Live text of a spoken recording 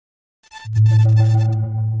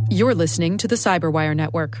You're listening to the Cyberwire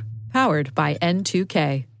Network, powered by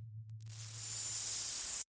N2K.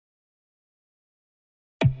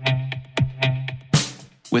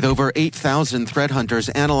 With over 8,000 threat hunters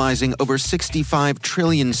analyzing over 65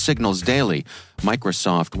 trillion signals daily,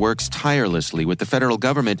 Microsoft works tirelessly with the federal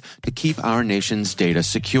government to keep our nation's data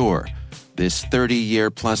secure. This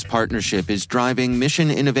 30-year-plus partnership is driving mission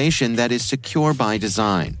innovation that is secure by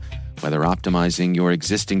design. Whether optimizing your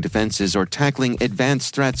existing defenses or tackling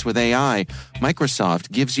advanced threats with AI, Microsoft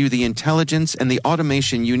gives you the intelligence and the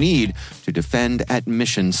automation you need to defend at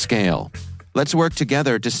mission scale. Let's work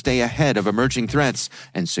together to stay ahead of emerging threats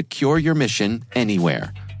and secure your mission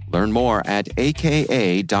anywhere. Learn more at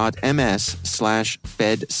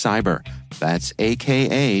aka.ms/fedcyber. That's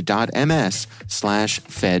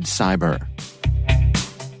aka.ms/fedcyber.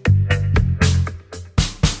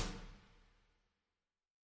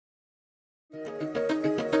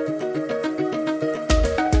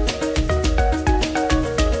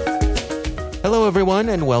 Hello, everyone,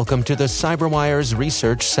 and welcome to the CyberWire's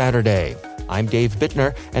Research Saturday. I'm Dave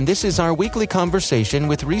Bittner, and this is our weekly conversation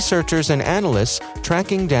with researchers and analysts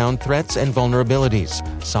tracking down threats and vulnerabilities,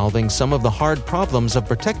 solving some of the hard problems of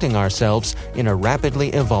protecting ourselves in a rapidly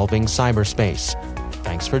evolving cyberspace.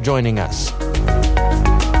 Thanks for joining us.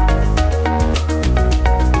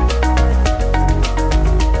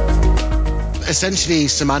 Essentially,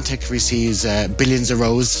 Symantec receives billions of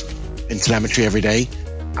rows in telemetry every day,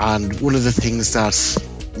 and one of the things that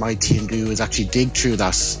my team do is actually dig through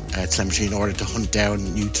that telemetry in order to hunt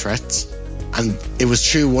down new threats. And it was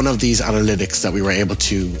through one of these analytics that we were able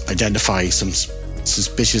to identify some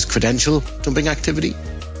suspicious credential dumping activity,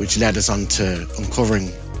 which led us on to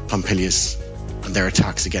uncovering Pompilius and their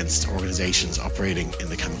attacks against organizations operating in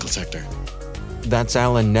the chemical sector. That's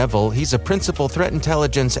Alan Neville. He's a principal threat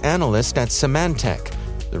intelligence analyst at Symantec.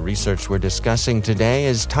 The research we're discussing today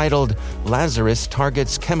is titled Lazarus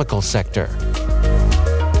Targets Chemical Sector.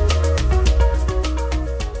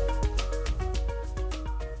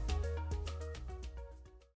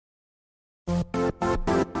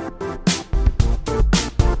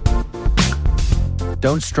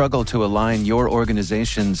 Don't struggle to align your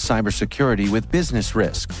organization's cybersecurity with business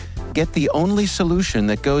risk. Get the only solution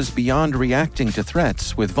that goes beyond reacting to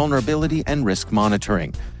threats with vulnerability and risk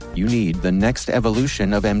monitoring. You need the next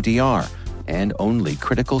evolution of MDR, and only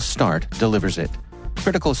Critical Start delivers it.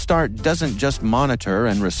 Critical Start doesn't just monitor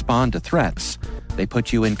and respond to threats. They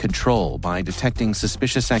put you in control by detecting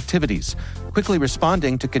suspicious activities, quickly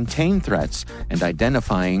responding to contain threats, and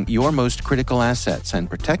identifying your most critical assets and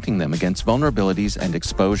protecting them against vulnerabilities and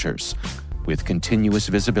exposures. With continuous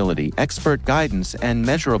visibility, expert guidance, and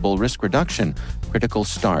measurable risk reduction, Critical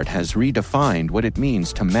Start has redefined what it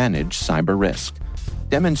means to manage cyber risk.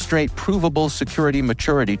 Demonstrate provable security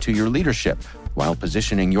maturity to your leadership while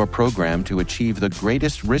positioning your program to achieve the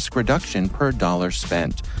greatest risk reduction per dollar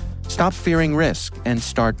spent. Stop fearing risk and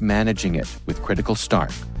start managing it with Critical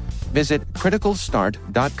Start. Visit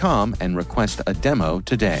criticalstart.com and request a demo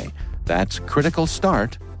today. That's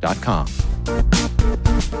criticalstart.com.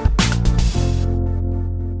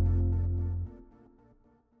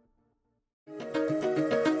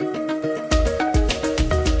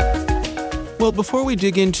 Well, before we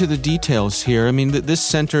dig into the details here, I mean, this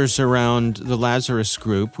centers around the Lazarus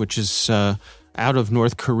Group, which is out of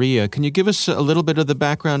North Korea. Can you give us a little bit of the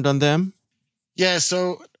background on them? Yeah,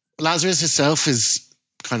 so Lazarus itself is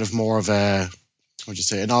kind of more of an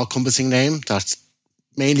all-encompassing name that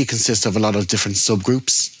mainly consists of a lot of different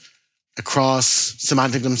subgroups. Across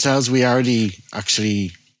Symantec themselves, we already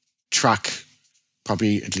actually track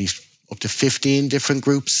probably at least up to 15 different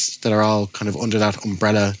groups that are all kind of under that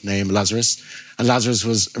umbrella name Lazarus. And Lazarus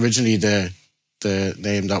was originally the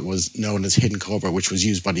name that was known as Hidden Cobra, which was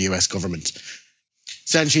used by the US government.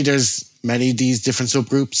 Essentially, there's many of these different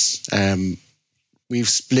subgroups. We've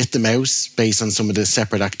split them out based on some of the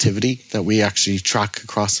separate activity that we actually track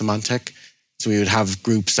across Symantec. So we would have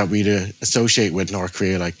groups that we'd associate with North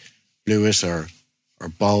Korea, like Bluet or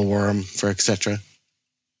Ballworm, for etc.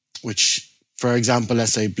 Which, for example,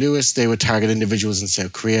 let's say Bluet, they would target individuals in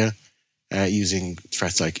South Korea using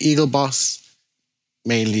threats like EagleBoss,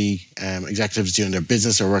 mainly executives doing their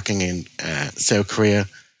business or working in South Korea.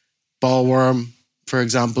 Ballworm, for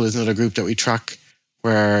example, is another group that we track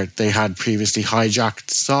where they had previously hijacked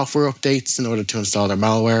software updates in order to install their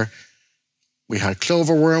malware. We had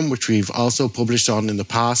Cloverworm, which we've also published on in the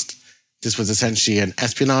past. This was essentially an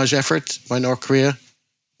espionage effort by North Korea,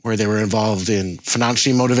 where they were involved in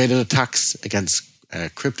financially motivated attacks against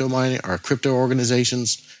crypto mining or crypto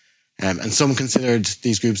organizations. And some considered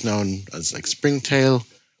these groups known as like Springtail,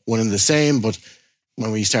 one and the same. But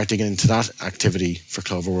when we start digging into that activity for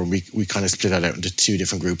Clover, we kind of split that out into two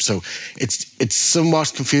different groups. So it's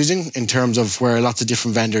somewhat confusing in terms of where lots of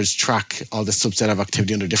different vendors track all this subset of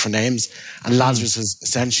activity under different names. And Lazarus has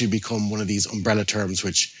essentially become one of these umbrella terms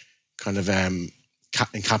which kind of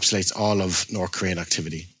encapsulates all of North Korean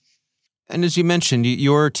activity. And as you mentioned,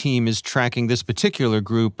 your team is tracking this particular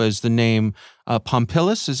group as the name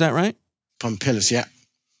Pompilus, is that right? Pompilus, yeah.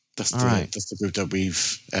 That's the group that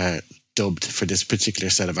we've dubbed for this particular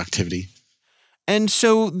set of activity. And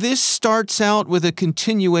so this starts out with a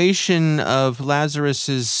continuation of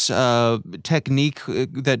Lazarus's technique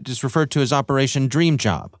that is referred to as Operation Dream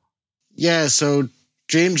Job. Yeah, so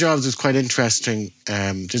Dream Jobs is quite interesting.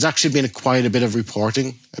 There's actually been quite a bit of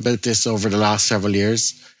reporting about this over the last several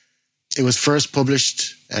years. It was first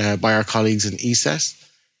published by our colleagues in ESET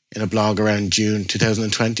in a blog around June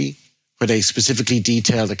 2020, where they specifically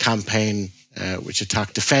detailed a campaign which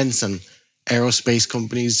attacked defense and aerospace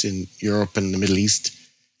companies in Europe and the Middle East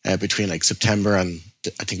between like September and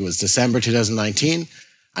I think it was December 2019.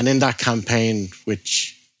 And in that campaign,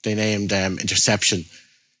 which they named Interception,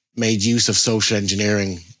 made use of social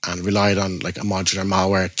engineering and relied on like a modular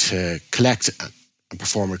malware to collect and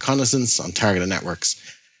perform reconnaissance on targeted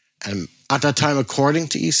networks. At that time, according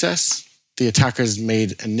to ESET, the attackers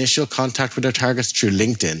made initial contact with their targets through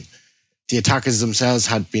LinkedIn. The attackers themselves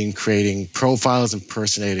had been creating profiles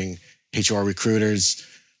impersonating HR recruiters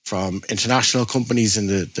from international companies in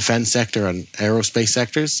the defense sector and aerospace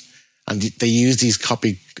sectors. And they used these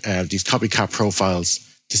copycat profiles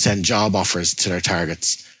to send job offers to their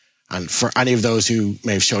targets. And for any of those who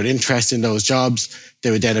may have showed interest in those jobs,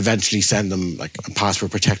 they would then eventually send them like a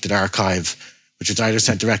password protected archive, which was either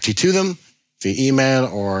sent directly to them via email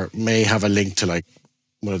or may have a link to like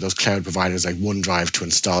one of those cloud providers like OneDrive to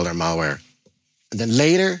install their malware. And then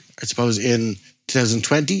later, I suppose in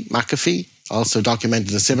 2020, McAfee also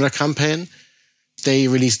documented a similar campaign. They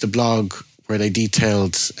released a blog where they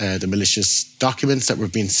detailed the malicious documents that were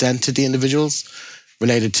being sent to the individuals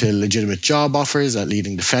related to legitimate job offers at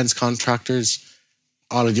leading defense contractors.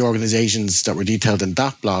 All of the organizations that were detailed in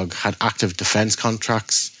that blog had active defense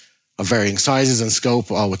contracts of varying sizes and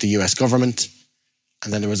scope, all with the US government.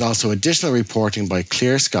 And then there was also additional reporting by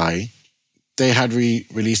Clear Sky. They had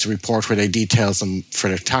released a report where they detailed some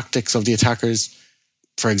further tactics of the attackers.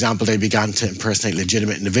 For example, they began to impersonate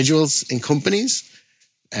legitimate individuals in companies,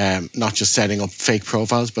 not just setting up fake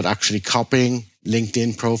profiles, but actually copying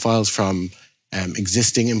LinkedIn profiles from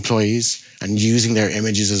existing employees and using their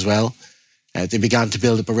images as well. They began to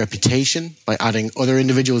build up a reputation by adding other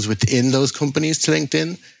individuals within those companies to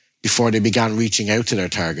LinkedIn before they began reaching out to their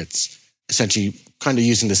targets, essentially kind of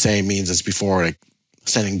using the same means as before, like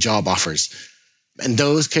sending job offers. In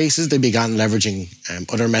those cases, they began leveraging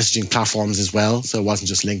other messaging platforms as well. So it wasn't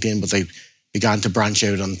just LinkedIn, but they began to branch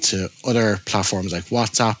out onto other platforms like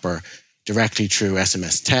WhatsApp or directly through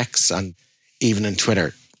SMS texts and even in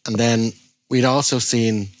Twitter. And then we'd also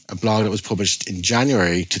seen a blog that was published in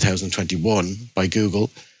January 2021 by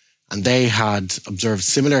Google, and they had observed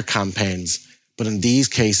similar campaigns. But in these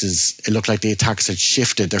cases, it looked like the attackers had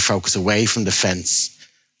shifted their focus away from defense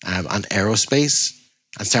and aerospace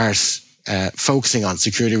and started focusing on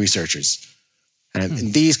security researchers.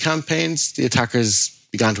 In these campaigns, the attackers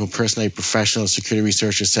began to impersonate professional security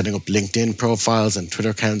researchers, setting up LinkedIn profiles and Twitter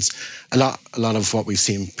accounts, a lot of what we've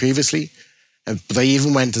seen previously. But they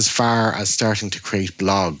even went as far as starting to create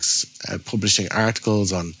blogs, publishing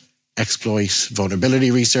articles on exploit vulnerability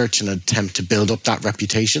research in an attempt to build up that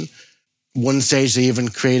reputation. One stage, they even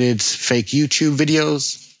created fake YouTube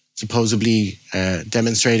videos, supposedly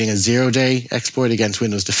demonstrating a zero-day exploit against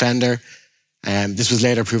Windows Defender. This was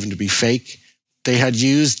later proven to be fake. They had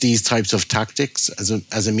used these types of tactics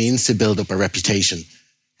as a means to build up a reputation.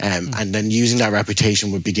 And then using that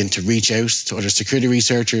reputation would begin to reach out to other security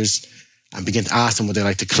researchers and begin to ask them would they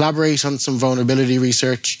like to collaborate on some vulnerability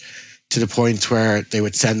research, to the point where they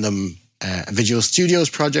would send them a Visual Studios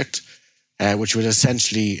project, which would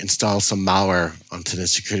essentially install some malware onto the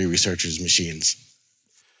security researchers' machines.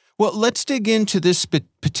 Well, let's dig into this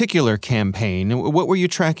particular campaign. What were you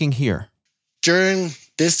tracking here? During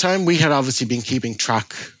this time, we had obviously been keeping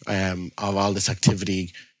track of all this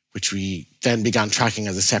activity, which we then began tracking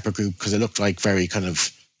as a separate group because it looked like very kind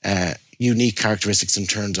of unique characteristics in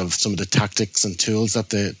terms of some of the tactics and tools that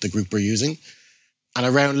the group were using. And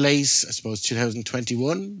around late, I suppose,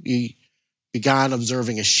 2021, we began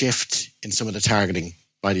observing a shift in some of the targeting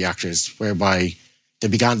by the actors, whereby they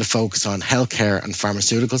began to focus on healthcare and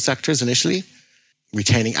pharmaceutical sectors initially,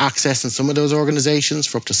 retaining access in some of those organizations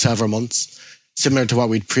for up to several months. Similar to what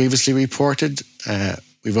we'd previously reported,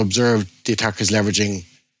 we've observed the attackers leveraging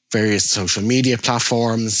various social media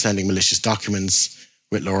platforms, sending malicious documents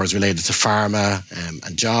with laws related to pharma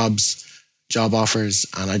and job offers,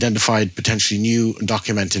 and identified potentially new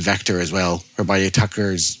undocumented vector as well, whereby the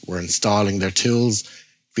attackers were installing their tools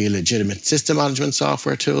via legitimate system management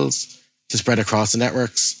software tools to spread across the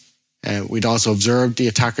networks. We'd also observed the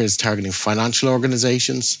attackers targeting financial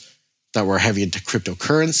organizations that were heavy into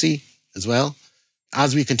cryptocurrency as well.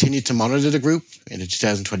 As we continued to monitor the group into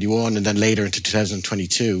 2021 and then later into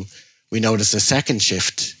 2022, we noticed a second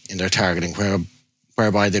shift in their targeting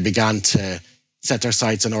whereby they began to set their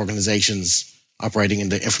sights on organizations operating in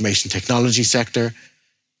the information technology sector,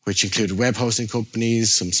 which included web hosting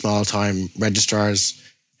companies, some small-time registrars,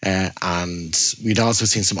 and we'd also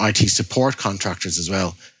seen some IT support contractors as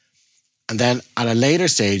well. And then at a later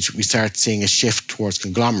stage, we start seeing a shift towards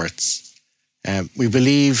conglomerates. We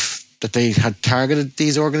believe that they had targeted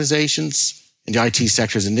these organizations in the IT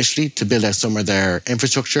sectors initially to build out some of their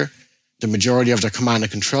infrastructure. The majority of their command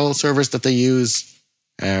and control servers that they use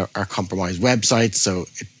are compromised websites, so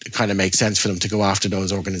it kind of makes sense for them to go after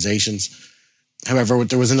those organizations. However,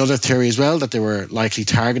 there was another theory as well that they were likely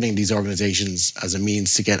targeting these organizations as a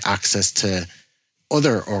means to get access to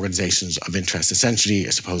other organizations of interest, essentially,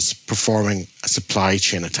 I suppose, performing a supply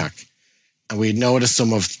chain attack. And we noticed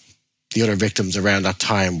some of the other victims around that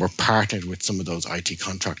time were partnered with some of those IT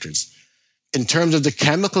contractors. In terms of the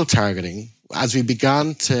chemical targeting, as we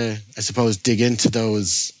began to, I suppose, dig into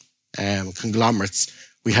those conglomerates,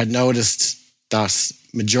 we had noticed that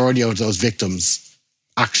majority of those victims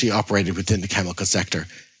actually operated within the chemical sector,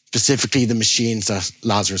 specifically the machines that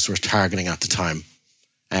Lazarus was targeting at the time.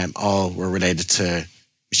 All were related to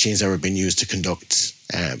machines that were being used to conduct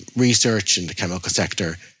research in the chemical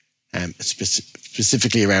sector,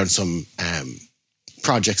 specifically around some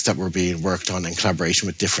projects that were being worked on in collaboration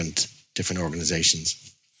with different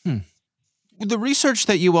organizations. The research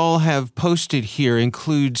that you all have posted here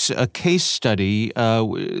includes a case study,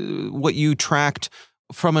 what you tracked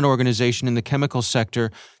from an organization in the chemical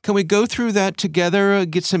sector. Can we go through that together,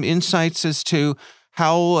 get some insights as to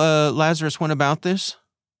how Lazarus went about this?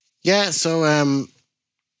 Yeah, so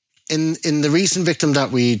in the recent victim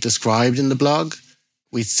that we described in the blog,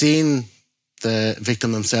 we'd seen the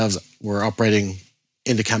victim themselves were operating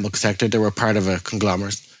in the chemical sector. They were part of a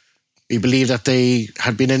conglomerate. We believe that they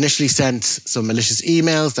had been initially sent some malicious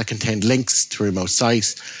emails that contained links to a remote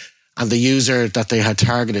site, and the user that they had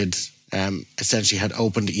targeted essentially had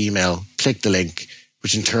opened the email, clicked the link,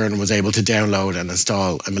 which in turn was able to download and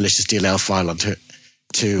install a malicious DLL file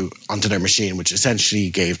onto their machine, which essentially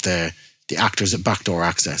gave the actors a backdoor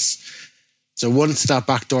access. So once that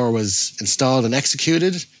backdoor was installed and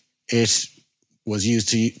executed, it was used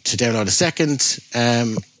to download a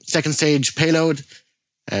second stage payload,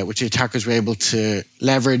 which the attackers were able to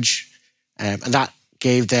leverage, and that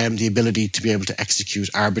gave them the ability to be able to execute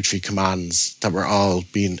arbitrary commands that were all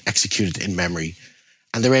being executed in memory.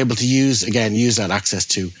 And they were able to use that access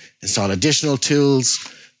to install additional tools,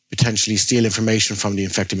 potentially steal information from the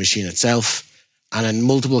infected machine itself. And in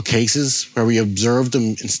multiple cases where we observed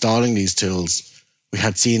them installing these tools, we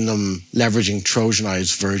had seen them leveraging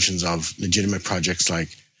Trojanized versions of legitimate projects like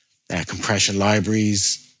compression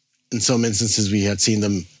libraries. In some instances, we had seen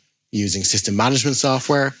them using system management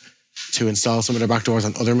software to install some of their backdoors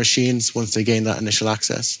on other machines once they gained that initial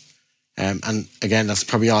access. And again, that's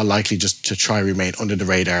probably all likely just to try remain under the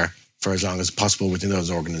radar for as long as possible within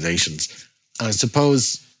those organizations. And I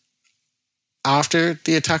suppose after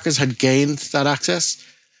the attackers had gained that access,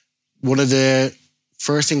 one of the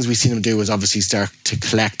first things we seen them do was obviously start to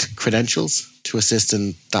collect credentials to assist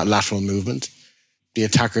in that lateral movement. The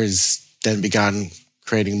attackers then began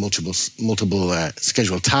creating multiple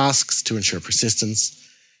scheduled tasks to ensure persistence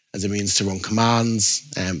as a means to run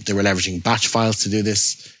commands. They were leveraging batch files to do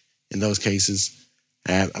this in those cases.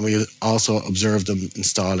 And we also observed them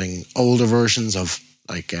installing older versions of,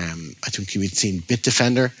 I think we'd seen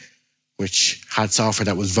Bitdefender, which had software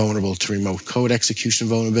that was vulnerable to remote code execution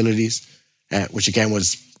vulnerabilities, which again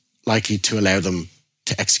was likely to allow them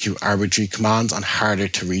to execute arbitrary commands on harder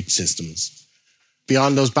to reach systems.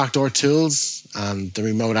 Beyond those backdoor tools and the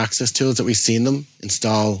remote access tools that we've seen them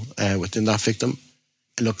install within that victim,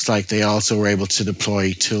 it looks like they also were able to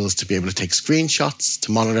deploy tools to be able to take screenshots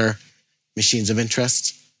to monitor machines of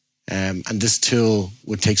interest. And this tool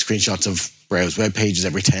would take screenshots of browse web pages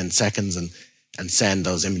every 10 seconds and send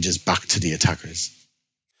those images back to the attackers.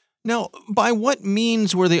 Now, by what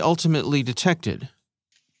means were they ultimately detected?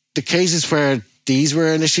 The cases where these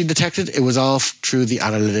were initially detected, it was all through the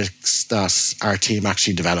analytics that our team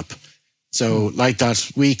actually develop. So like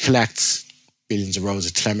that, we collect billions of rows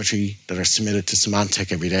of telemetry that are submitted to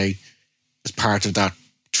Symantec every day. As part of that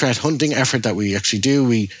threat hunting effort that we actually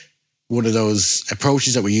do, one of those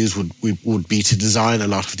approaches that we use would be to design a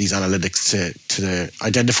lot of these analytics to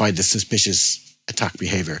identify the suspicious attack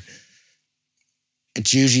behavior.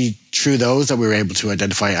 It's usually through those that we were able to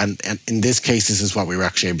identify, and in this case, this is what we were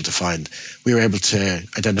actually able to find. We were able to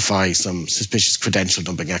identify some suspicious credential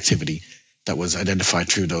dumping activity that was identified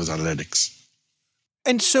through those analytics.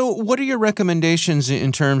 And so what are your recommendations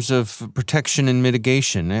in terms of protection and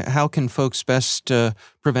mitigation? How can folks best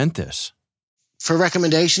prevent this? For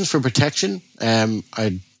recommendations for protection, first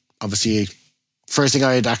thing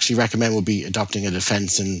I'd actually recommend would be adopting a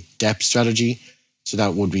defense in depth strategy. So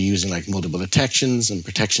that would be using like multiple detections and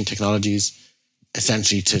protection technologies,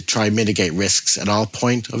 essentially to try and mitigate risks at all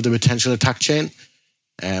point of the potential attack chain.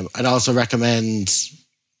 I'd also recommend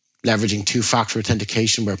leveraging two-factor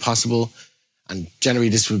authentication where possible. And generally,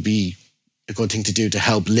 this would be a good thing to do to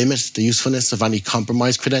help limit the usefulness of any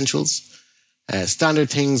compromised credentials.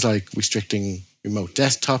 Standard things like restricting remote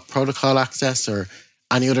desktop protocol access or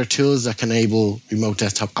any other tools that can enable remote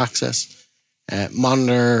desktop access.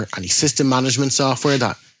 Monitor any system management software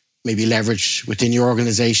that may be leveraged within your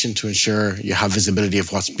organization to ensure you have visibility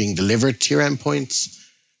of what's being delivered to your endpoints.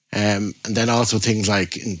 And then also things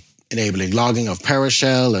like enabling logging of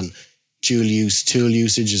PowerShell and dual-use tool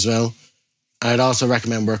usage as well. I'd also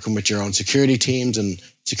recommend working with your own security teams and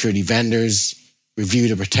security vendors, review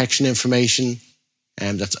the protection information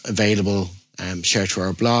that's available, shared to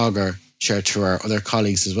our blog or shared to our other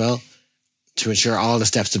colleagues as well, to ensure all the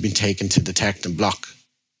steps have been taken to detect and block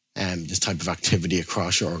this type of activity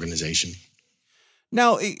across your organization.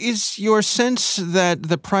 Now, is your sense that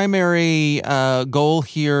the primary goal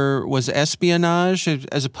here was espionage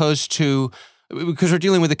as opposed to, because we're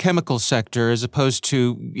dealing with the chemical sector, as opposed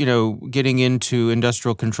to, getting into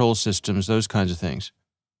industrial control systems, those kinds of things?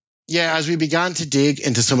 Yeah, as we began to dig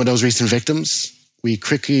into some of those recent victims, we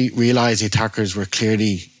quickly realized the attackers were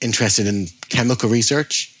clearly interested in chemical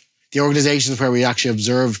research. The organizations where we actually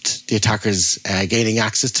observed the attackers gaining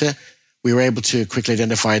access to, we were able to quickly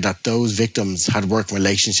identify that those victims had working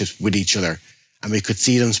relationships with each other, and we could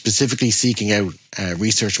see them specifically seeking out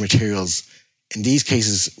research materials, in these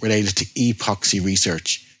cases related to epoxy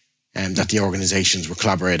research that the organizations were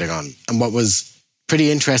collaborating on. And what was pretty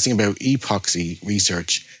interesting about epoxy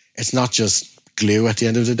research, it's not just glue at the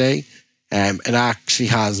end of the day. It actually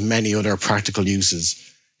has many other practical uses,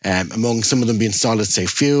 among some of them being solid-state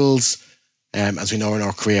fuels. As we know,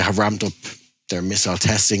 North Korea have ramped up their missile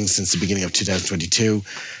testing since the beginning of 2022.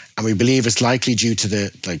 And we believe it's likely due to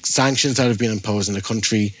the sanctions that have been imposed in the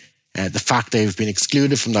country, the fact they've been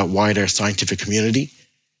excluded from that wider scientific community.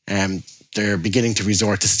 They're beginning to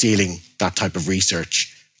resort to stealing that type of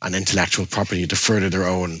research and intellectual property to further their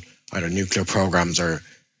own either nuclear programs or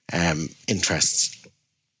interests.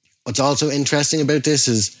 What's also interesting about this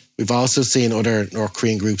is we've also seen other North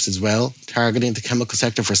Korean groups as well targeting the chemical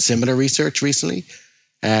sector for similar research recently.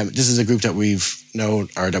 This is a group that we've known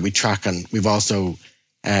or that we track, and we've also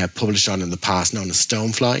published on in the past, known as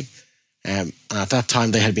Stonefly. And at that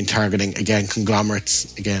time, they had been targeting, again,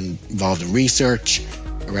 conglomerates, again, involved in research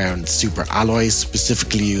around super alloys,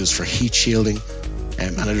 specifically used for heat shielding.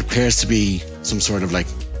 And it appears to be some sort of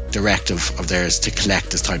directive of theirs to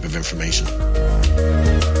collect this type of information.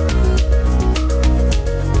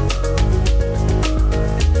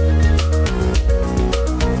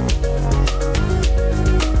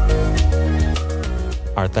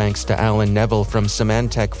 Our thanks to Alan Neville from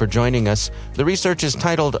Symantec for joining us. The research is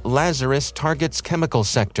titled Lazarus Targets Chemical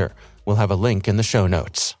Sector. We'll have a link in the show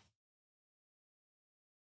notes.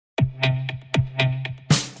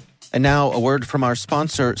 And now a word from our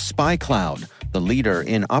sponsor, SpyCloud, the leader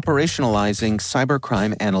in operationalizing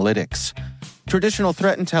cybercrime analytics. Traditional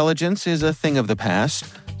threat intelligence is a thing of the past.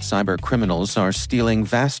 Cyber criminals are stealing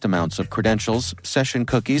vast amounts of credentials, session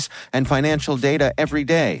cookies, and financial data every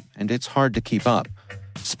day, and it's hard to keep up.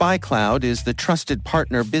 SpyCloud is the trusted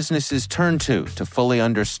partner businesses turn to fully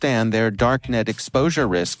understand their darknet exposure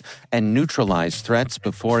risk and neutralize threats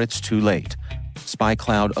before it's too late.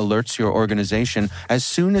 SpyCloud alerts your organization as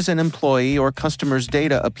soon as an employee or customer's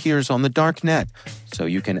data appears on the darknet, so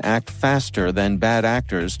you can act faster than bad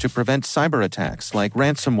actors to prevent cyber attacks like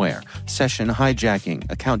ransomware, session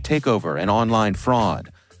hijacking, account takeover, and online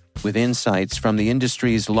fraud. With insights from the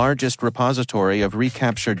industry's largest repository of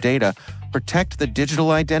recaptured data, protect the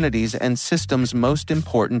digital identities and systems most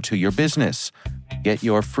important to your business. Get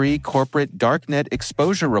your free corporate darknet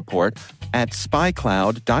exposure report at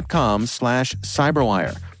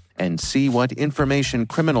spycloud.com/cyberwire and see what information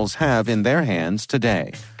criminals have in their hands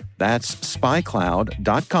today. That's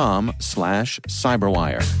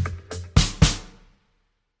spycloud.com/cyberwire.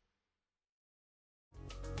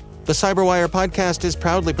 The CyberWire podcast is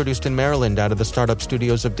proudly produced in Maryland out of the startup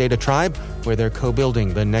studios of Data Tribe, where they're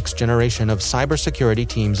co-building the next generation of cybersecurity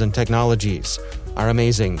teams and technologies. Our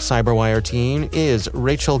amazing CyberWire team is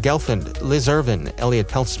Rachel Gelfand, Liz Irvin, Elliot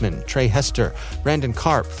Peltzman, Trey Hester, Brandon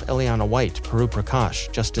Karpf, Eliana White, Paru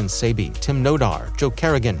Prakash, Justin Sabi, Tim Nodar, Joe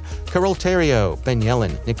Kerrigan, Carol Terrio, Ben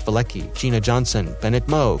Yellen, Nick Valecki, Gina Johnson, Bennett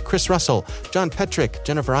Moe, Chris Russell, John Petrick,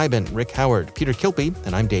 Jennifer Iben, Rick Howard, Peter Kilpie,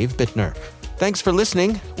 and I'm Dave Bittner. Thanks for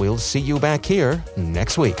listening. We'll see you back here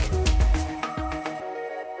next week.